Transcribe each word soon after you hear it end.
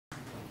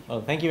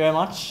Well, thank you very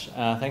much.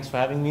 Thanks for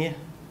having me.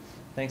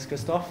 Thanks,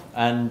 Christoph.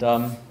 And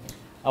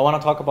I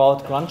want to talk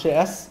about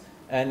grunt.js,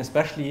 and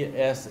especially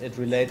as it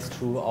relates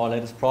to our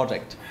latest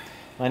project.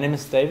 My name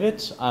is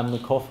David. I'm the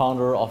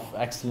co-founder of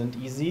Excellent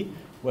Easy,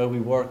 where we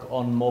work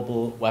on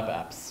mobile web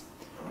apps.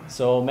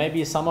 So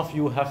maybe some of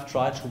you have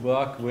tried to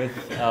work with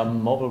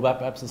mobile web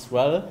apps as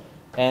well,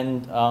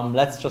 and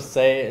let's just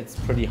say it's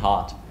pretty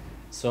hard.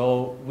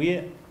 So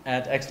we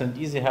at Excellent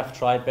Easy have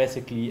tried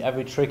basically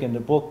every trick in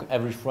the book,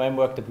 every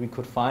framework that we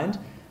could find,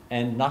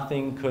 and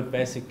nothing could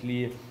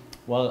basically,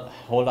 well,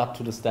 hold up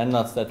to the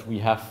standards that we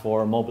have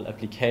for mobile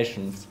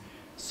applications.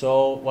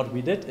 So what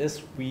we did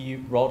is we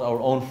wrote our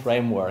own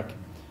framework.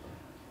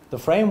 The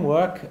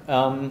framework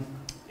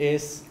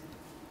is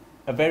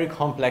a very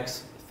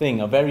complex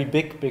thing, a very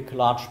big,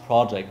 large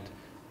project.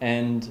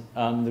 And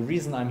the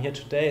reason I'm here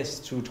today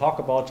is to talk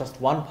about just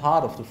one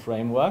part of the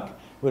framework,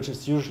 which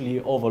is usually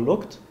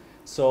overlooked.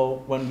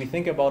 So when we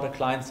think about a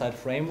client-side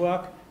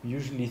framework, we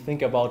usually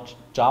think about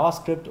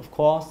JavaScript, of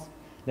course,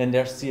 then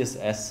there's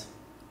CSS.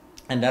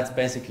 And that's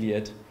basically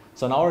it.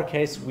 So in our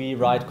case, we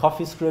write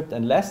CoffeeScript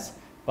and less,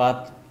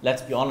 but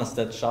let's be honest,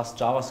 that's just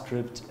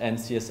JavaScript and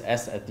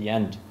CSS at the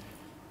end.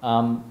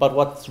 But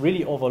what's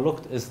really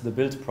overlooked is the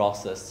build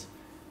process.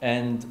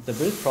 And the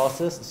build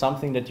process is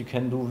something that you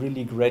can do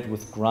really great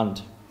with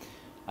Grunt.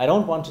 I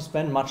don't want to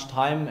spend much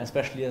time,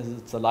 especially as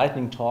it's a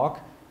lightning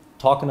talk,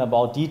 talking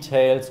about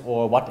details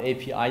or what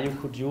API you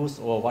could use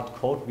or what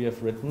code we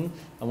have written.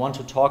 I want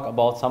to talk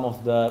about some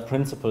of the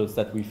principles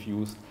that we've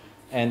used.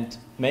 And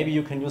maybe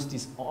you can use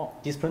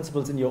these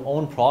principles in your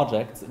own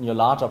projects, in your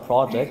larger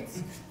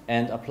projects,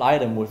 and apply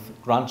them with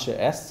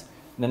grunt.js.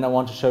 And then I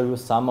want to show you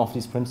some of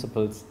these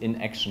principles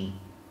in action.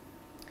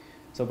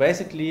 So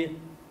basically,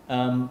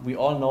 we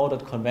all know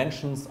that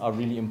conventions are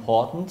really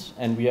important,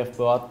 and we have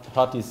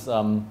heard these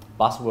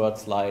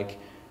buzzwords like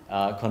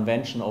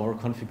convention over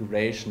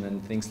configuration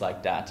and things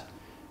like that.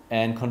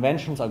 And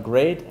conventions are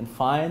great and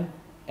fine,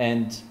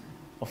 and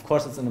of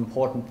course it's an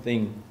important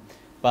thing.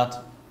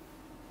 But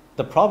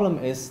the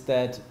problem is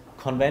that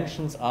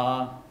conventions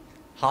are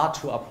hard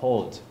to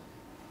uphold.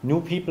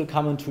 New people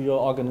come into your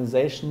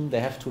organization,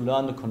 they have to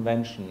learn the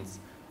conventions.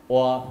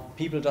 Or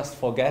people just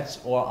forget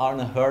or are in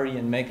a hurry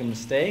and make a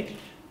mistake,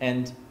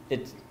 and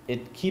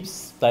it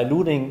keeps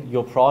diluting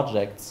your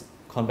project's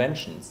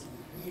conventions.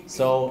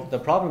 So the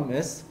problem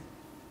is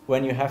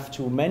when you have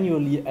to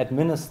manually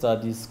administer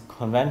these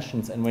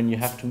conventions and when you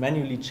have to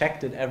manually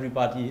check that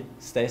everybody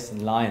stays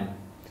in line.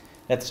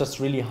 That's just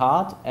really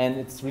hard, and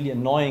it's really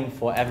annoying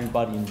for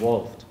everybody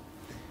involved.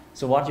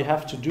 So what you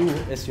have to do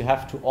is you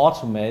have to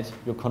automate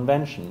your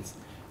conventions.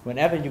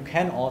 Whenever you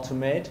can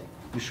automate,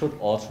 you should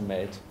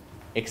automate.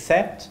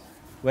 Except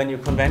when your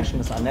convention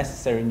is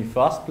unnecessary in the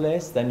first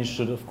place, then you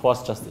should of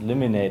course just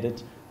eliminate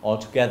it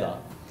altogether.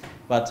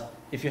 But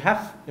if you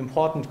have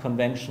important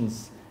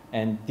conventions,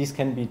 and these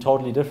can be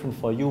totally different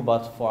for you,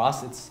 but for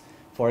us it's,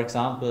 for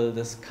example,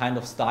 this kind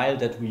of style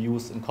that we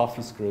use in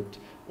CoffeeScript,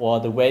 or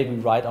the way we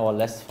write our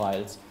less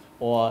files,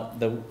 or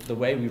the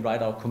way we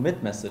write our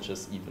commit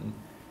messages even.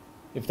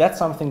 If that's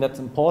something that's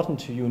important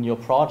to you in your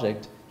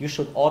project, you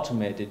should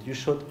automate it. You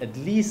should at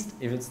least,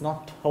 if it's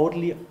not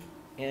totally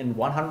and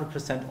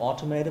 100%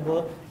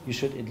 automatable, you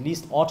should at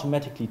least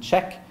automatically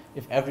check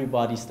if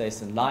everybody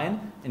stays in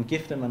line and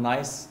give them a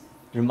nice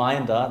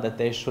reminder that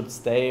they should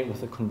stay with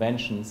the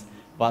conventions,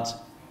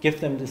 but give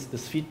them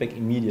this feedback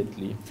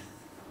immediately.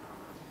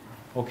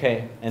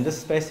 Okay, and this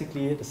is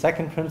basically the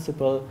second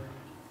principle,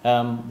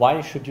 why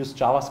you should use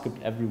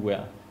JavaScript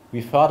everywhere.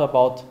 We've heard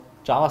about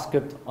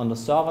JavaScript on the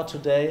server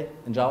today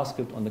and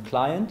JavaScript on the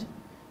client,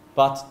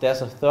 but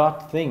there's a third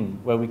thing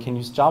where we can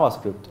use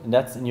JavaScript, and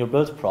that's in your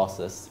build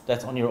process.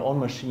 That's on your own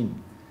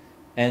machine.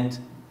 And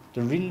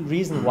the real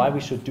reason why we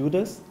should do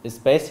this is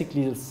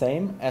basically the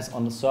same as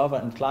on the server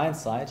and client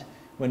side.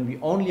 When we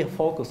only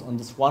focus on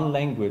this one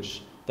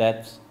language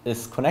that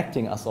is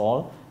connecting us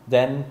all,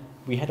 then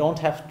we don't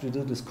have to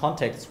do this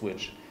context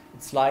switch.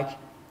 It's like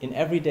in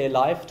everyday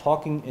life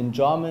talking in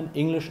German,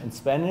 English, and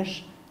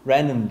Spanish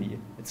randomly.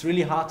 It's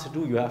really hard to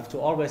do. You have to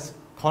always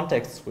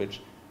context switch.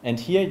 And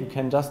here you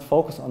can just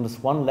focus on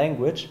this one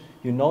language.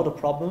 You know the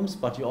problems,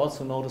 but you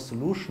also know the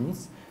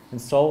solutions. And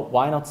so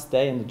why not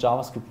stay in the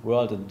JavaScript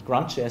world? And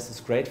grunt.js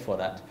is great for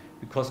that,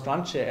 because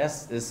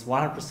grunt.js is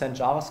 100%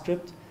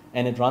 JavaScript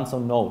and it runs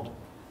on Node.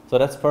 So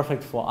that's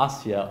perfect for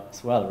us here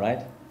as well,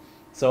 right?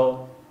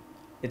 So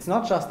it's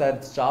not just that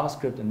it's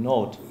JavaScript and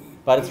Node,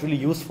 but it's really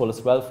useful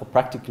as well for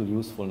practical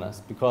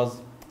usefulness,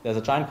 because there's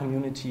a giant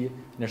community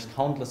and there's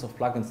countless of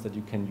plugins that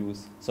you can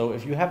use. So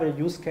if you have a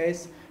use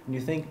case and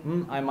you think,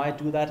 I might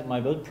do that in my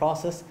build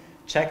process,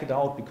 check it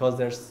out, because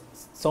there's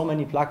so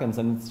many plugins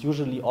and it's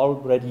usually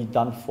already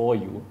done for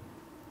you,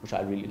 which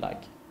I really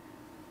like.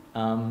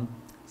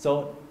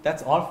 So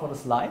that's all for the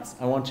slides.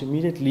 I want to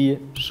immediately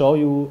show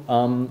you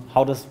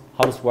how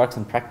this works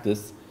in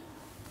practice.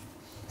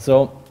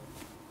 So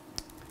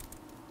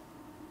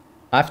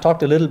I've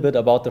talked a little bit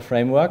about the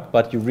framework,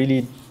 but you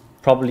really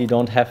probably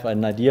don't have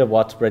an idea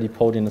what Ready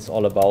Podium is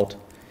all about.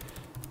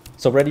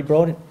 So Ready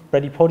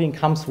Breadypodian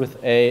comes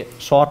with a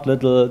short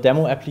little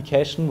demo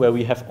application where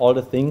we have all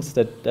the things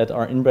that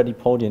are in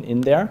Breadypodian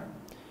in there.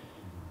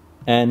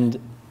 And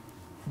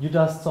you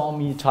just saw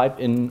me type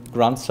in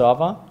grunt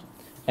server,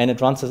 and it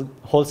runs a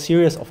whole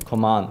series of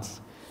commands.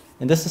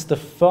 And this is the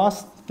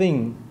first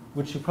thing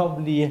which you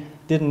probably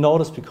didn't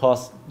notice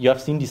because you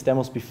have seen these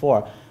demos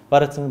before.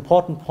 But it's an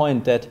important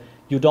point that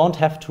you don't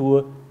have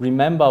to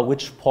remember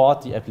which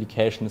port the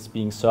application is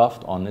being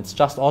served on. It's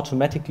just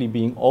automatically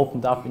being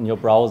opened up in your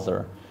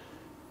browser.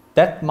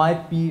 That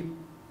might be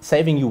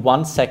saving you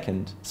 1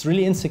 second. It's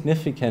really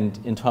insignificant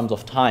in terms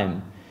of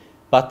time.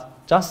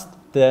 But just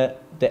the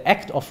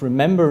act of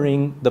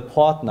remembering the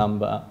port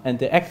number and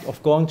the act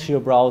of going to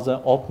your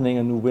browser, opening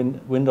a new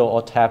window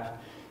or tab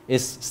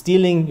is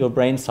stealing your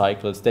brain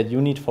cycles that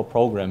you need for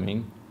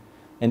programming.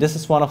 And this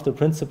is one of the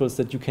principles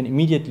that you can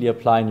immediately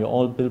apply in your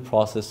own build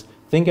process.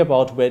 Think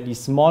about where these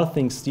small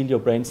things steal your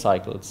brain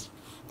cycles.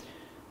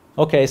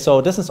 Okay, so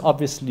this is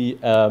obviously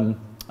a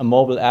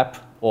mobile app,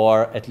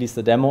 or at least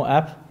a demo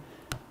app.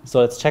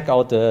 So let's check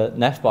out the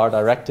navbar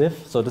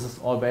directive. So this is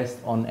all based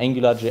on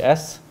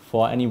AngularJS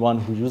for anyone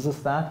who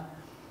uses that.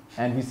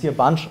 And we see a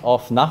bunch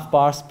of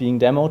navbars being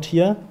demoed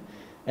here.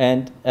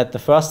 And at the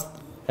first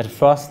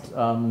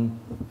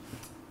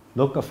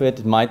look of it,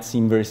 it might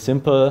seem very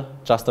simple,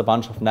 just a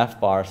bunch of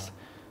navbars.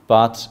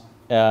 But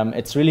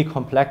it's really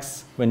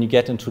complex when you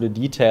get into the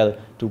detail,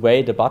 the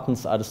way the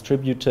buttons are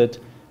distributed,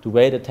 the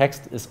way the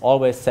text is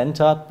always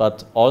centered,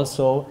 but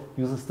also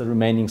uses the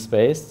remaining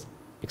space,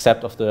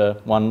 except of the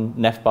one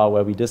navbar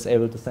where we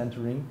disabled the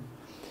centering,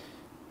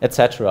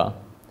 etc.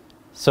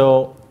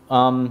 So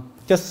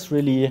this is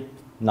really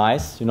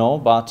nice, you know,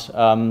 but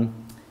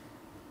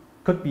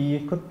could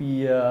be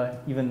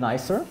even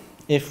nicer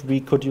if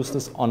we could use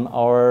this on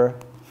our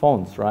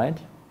phones, right?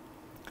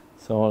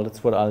 So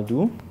that's what I'll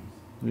do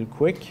real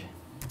quick.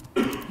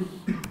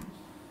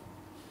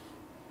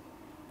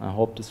 I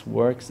hope this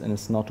works and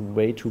it's not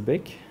way too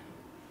big.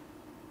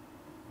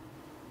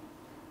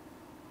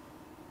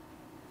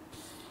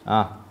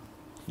 Ah,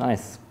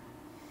 nice.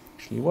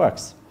 Actually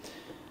works.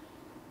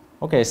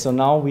 Okay, so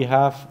now we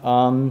have,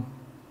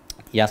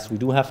 yes, we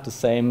do have the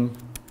same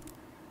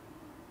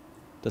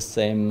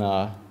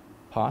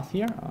path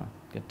here. Oh,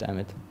 God damn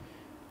it.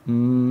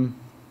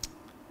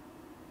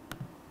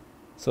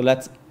 So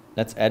let's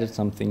edit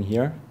something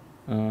here.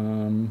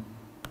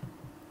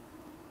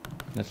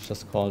 Let's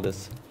just call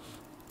this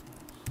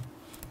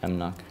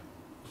MNUG.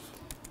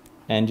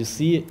 And you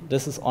see,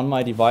 this is on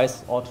my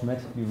device,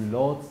 automatically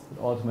reloads. It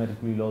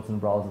automatically reloads in the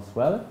browser as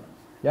well.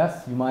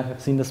 Yes, you might have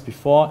seen this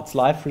before. It's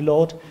live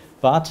reload,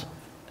 but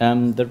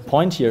the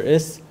point here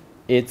is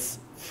it's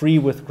free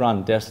with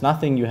Grunt. There's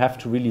nothing you have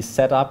to really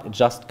set up. It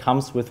just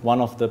comes with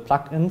one of the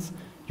plugins.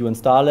 You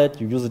install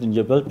it, you use it in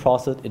your build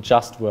process. It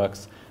just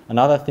works.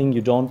 Another thing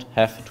you don't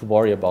have to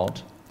worry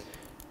about.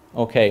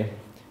 Okay,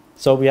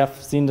 so we have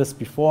seen this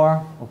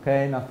before.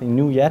 Okay, nothing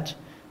new yet.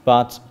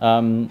 But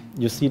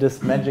you see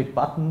this magic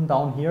button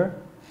down here.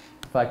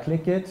 If I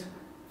click it, it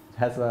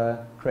has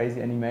a crazy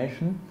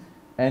animation.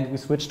 And we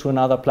switch to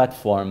another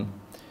platform.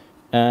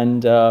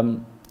 And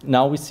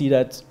now we see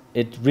that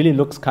it really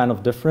looks kind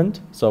of different.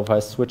 So if I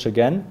switch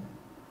again,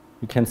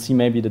 you can see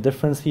maybe the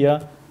difference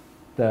here.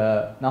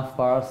 The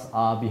navbars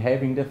are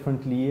behaving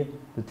differently.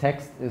 The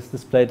text is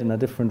displayed in a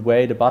different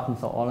way. The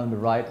buttons are all on the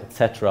right,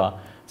 etc.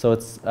 So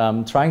it's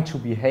trying to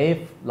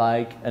behave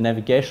like a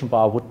navigation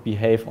bar would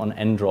behave on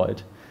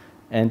Android.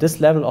 And this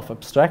level of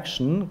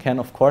abstraction can,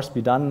 of course,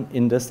 be done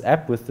in this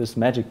app with this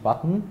magic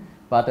button,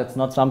 but that's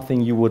not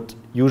something you would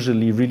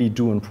usually really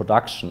do in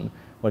production.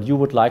 What you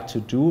would like to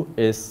do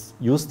is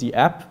use the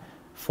app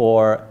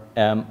for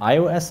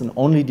iOS and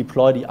only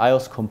deploy the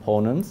iOS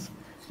components.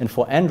 And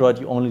for Android,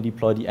 you only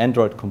deploy the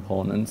Android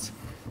components.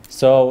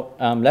 So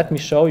let me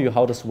show you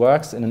how this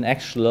works in an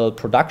actual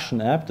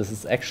production app. This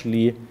is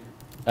actually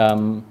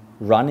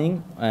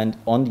running and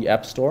on the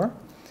App Store.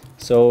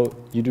 So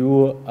you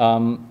do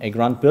a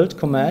grunt build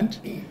command,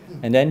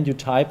 and then you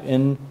type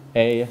in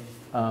a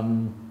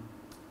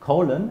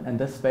colon, and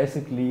this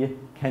basically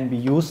can be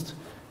used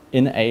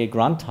in a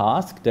grunt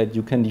task that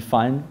you can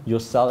define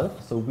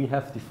yourself. So we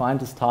have defined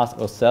this task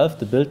ourselves.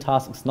 The build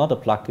task is not a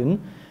plugin,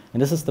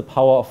 and this is the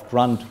power of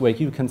grunt, where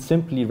you can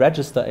simply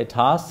register a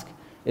task.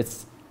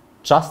 It's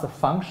just a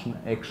function,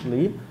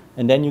 actually,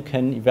 and then you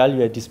can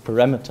evaluate these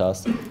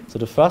parameters. So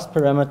the first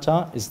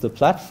parameter is the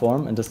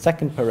platform, and the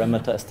second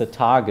parameter is the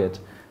target.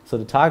 So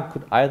the target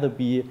could either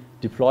be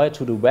deployed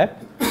to the web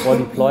or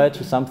deployed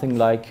to something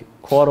like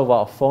Cordova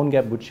or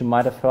PhoneGap, which you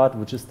might have heard,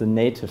 which is the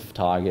native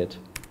target.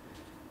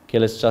 Okay,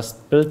 let's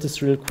just build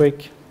this real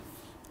quick.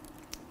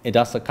 It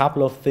does a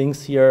couple of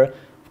things here.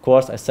 Of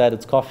course, I said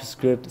it's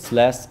CoffeeScript, it's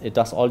less. It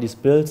does all these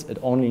builds. It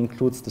only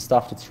includes the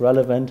stuff that's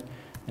relevant.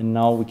 And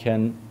now we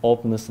can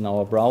open this in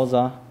our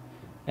browser.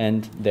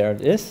 And there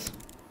it is.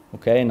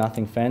 Okay,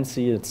 nothing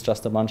fancy. It's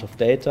just a bunch of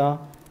data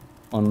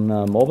on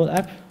a mobile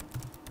app.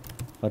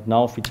 But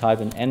now if we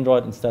type in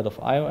Android instead of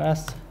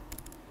iOS,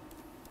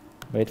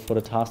 wait for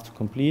the task to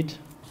complete,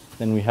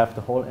 then we have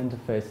the whole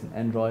interface in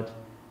Android.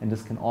 And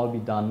this can all be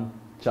done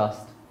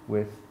just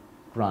with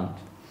grunt.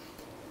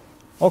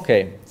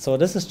 Okay, so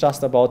this is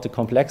just about the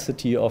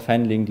complexity of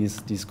handling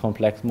these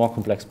more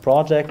complex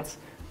projects.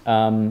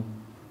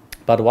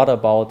 But what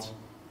about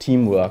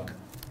teamwork?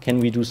 Can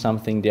we do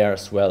something there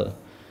as well?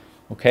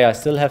 Okay, I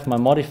still have my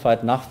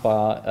modified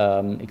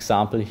navbar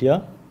example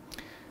here.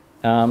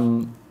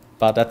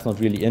 But that's not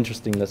really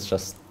interesting. Let's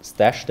just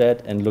stash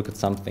that and look at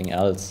something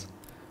else.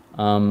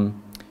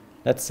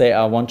 Let's say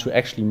I want to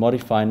actually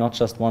modify not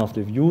just one of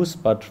the views,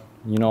 but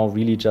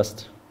really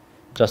just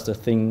a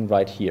thing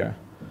right here.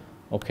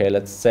 Okay,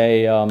 let's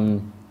say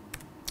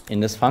in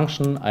this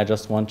function, I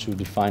just want to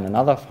define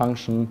another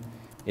function.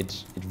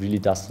 It really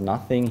does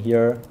nothing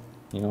here.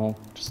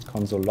 Just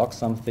console log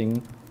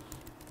something.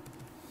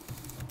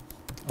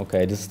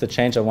 Okay, this is the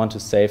change I want to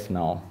save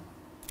now.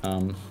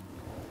 Can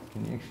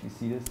you actually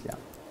see this? Yeah.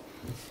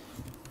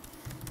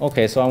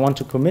 Okay, so I want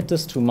to commit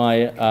this to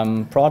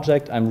my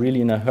project. I'm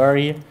really in a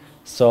hurry,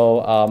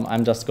 so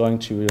I'm just going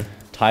to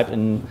type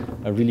in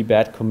a really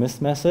bad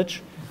commit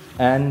message.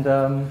 And,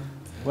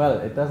 well,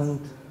 it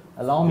doesn't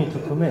allow me to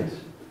commit.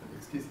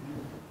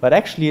 But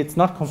actually, it's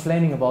not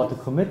complaining about the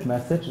commit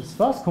message. It's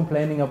first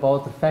complaining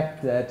about the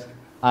fact that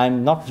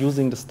I'm not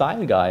using the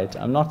style guide.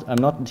 I'm not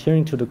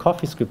adhering to the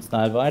CoffeeScript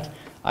style guide.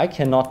 I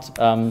cannot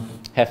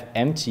have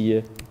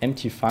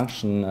empty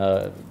function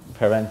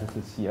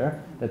parentheses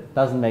here. That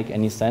doesn't make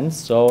any sense.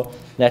 So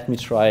let me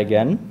try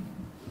again.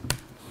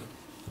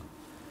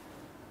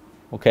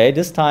 Okay,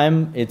 this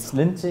time it's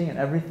linting and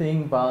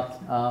everything, but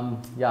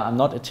yeah, I'm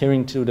not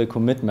adhering to the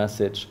commit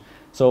message.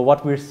 So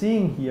what we're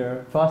seeing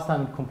here, first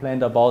time it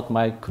complained about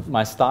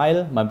my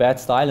style, my bad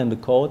style in the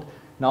code.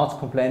 Now it's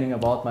complaining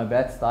about my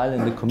bad style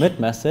in the commit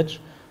message.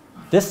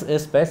 This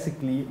is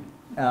basically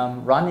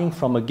running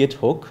from a git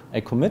hook,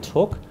 a commit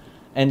hook,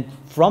 and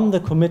from the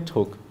commit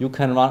hook you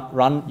can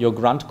run your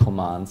grunt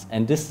commands.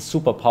 And this is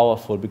super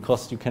powerful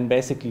because you can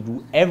basically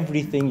do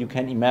everything you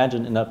can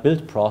imagine in a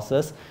build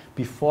process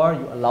before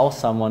you allow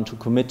someone to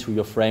commit to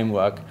your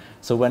framework.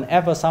 So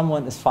whenever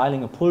someone is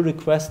filing a pull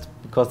request,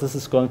 because this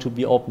is going to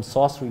be open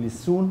source really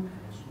soon,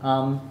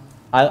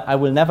 I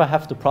will never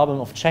have the problem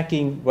of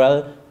checking,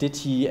 well, did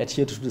he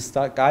adhere to the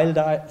style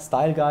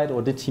guide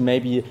or did he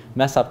maybe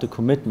mess up the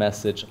commit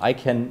message? I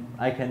can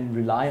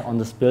rely on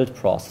this build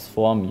process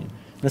for me.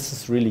 This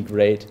is really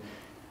great.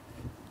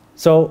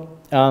 So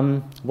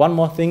one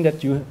more thing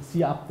that you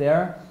see up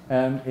there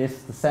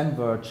is the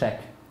semver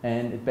check.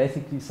 And it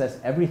basically says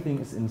everything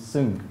is in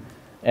sync.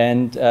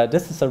 And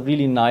this is a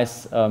really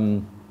nice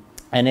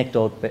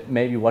anecdote that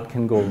maybe what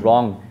can go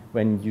wrong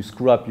when you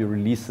screw up your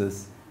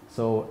releases.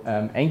 So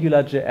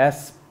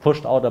AngularJS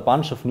pushed out a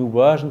bunch of new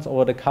versions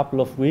over the couple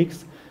of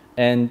weeks,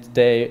 and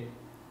they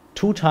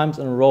 2 times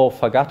in a row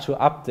forgot to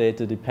update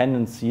the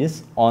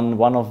dependencies on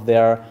one of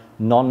their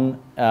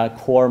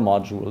non-core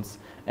modules.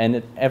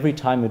 And every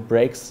time it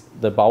breaks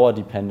the Bower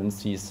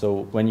dependencies.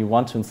 So when you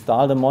want to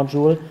install the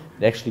module,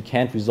 it actually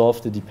can't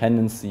resolve the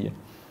dependency.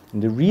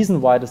 And the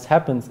reason why this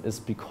happens is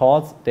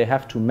because they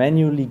have to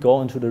manually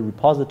go into the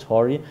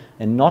repository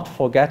and not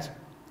forget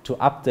to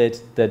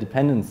update the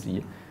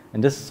dependency.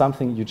 And this is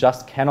something you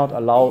just cannot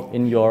allow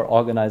in your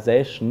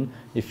organization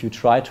if you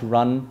try to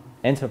run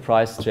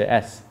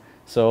enterprise.js.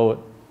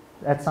 So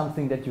that's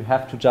something that you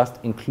have to just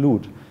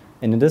include.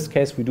 And in this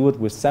case, we do it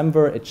with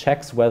semver. It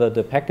checks whether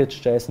the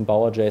package.js and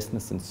Bower.js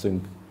is in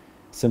sync.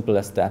 Simple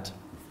as that.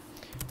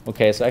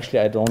 Okay, so actually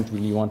I don't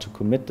really want to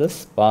commit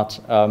this, but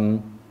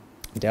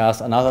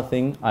there's another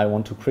thing I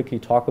want to quickly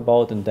talk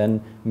about, and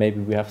then maybe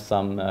we have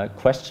some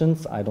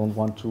questions. I don't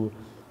want to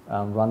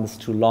run this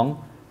too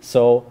long.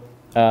 So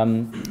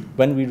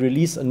when we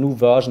release a new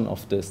version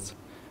of this,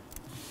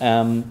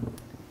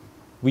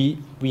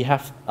 we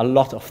have a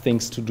lot of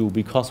things to do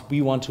because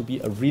we want to be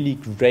a really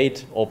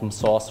great open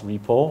source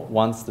repo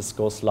once this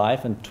goes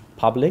live and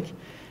public.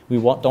 We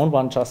don't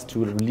want just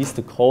to release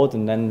the code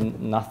and then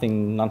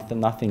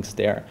nothing's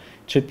there.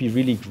 It should be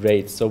really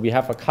great. So we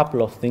have a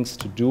couple of things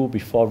to do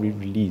before we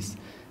release.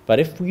 But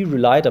if we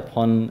relied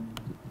upon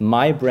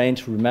my brain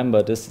to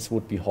remember this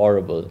would be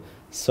horrible.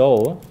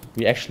 So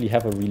we actually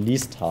have a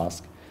release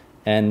task.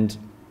 And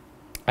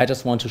I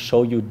just want to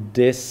show you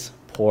this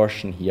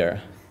portion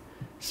here.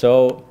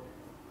 So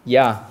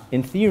yeah,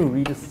 in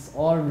theory, this is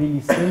all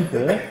really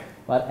simple,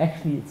 but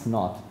actually it's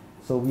not.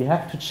 So we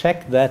have to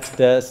check that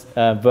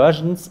the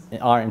versions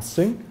are in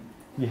sync.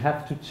 We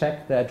have to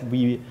check that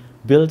we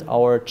build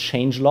our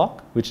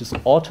changelog, which is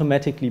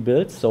automatically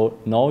built. So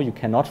no, you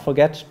cannot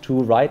forget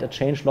to write a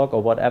changelog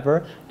or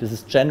whatever. This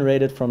is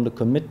generated from the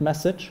commit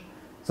message.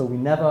 So we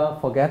never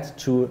forget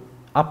to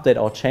update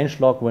our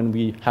changelog when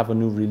we have a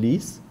new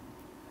release.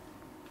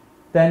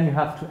 Then you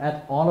have to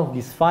add all of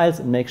these files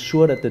and make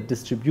sure that the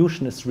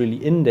distribution is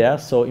really in there.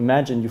 So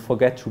imagine you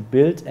forget to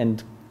build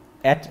and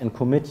add and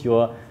commit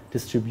your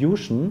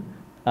distribution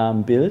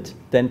build,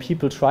 then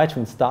people try to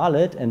install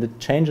it and the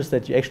changes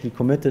that you actually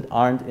committed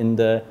aren't in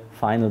the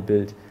final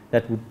build.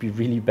 That would be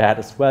really bad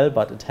as well,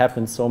 but it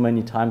happened so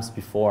many times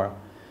before.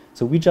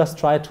 So we just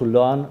try to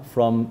learn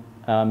from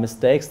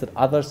mistakes that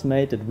others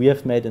made, that we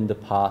have made in the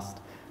past.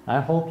 I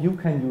hope you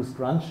can use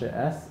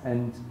grunt.js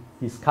and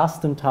these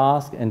custom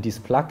tasks and these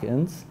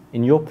plugins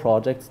in your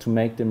projects to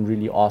make them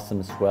really awesome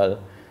as well.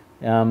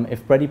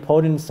 If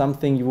Bradypodian is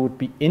something you would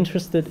be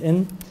interested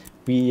in,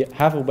 we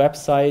have a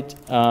website.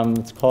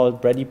 It's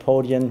called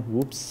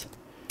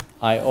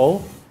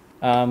Bradypodian.io.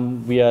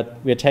 We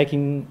are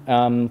taking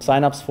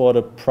signups for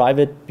the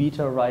private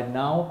beta right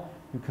now.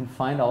 You can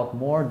find out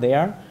more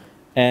there.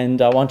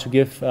 And I want to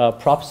give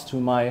props to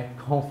my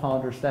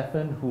co-founder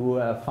Stefan, who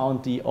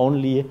found the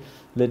only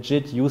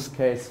legit use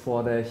case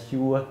for the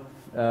hue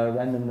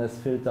randomness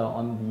filter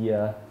on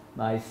the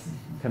nice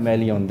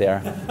chameleon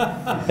there.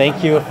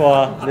 Thank you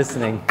for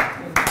listening.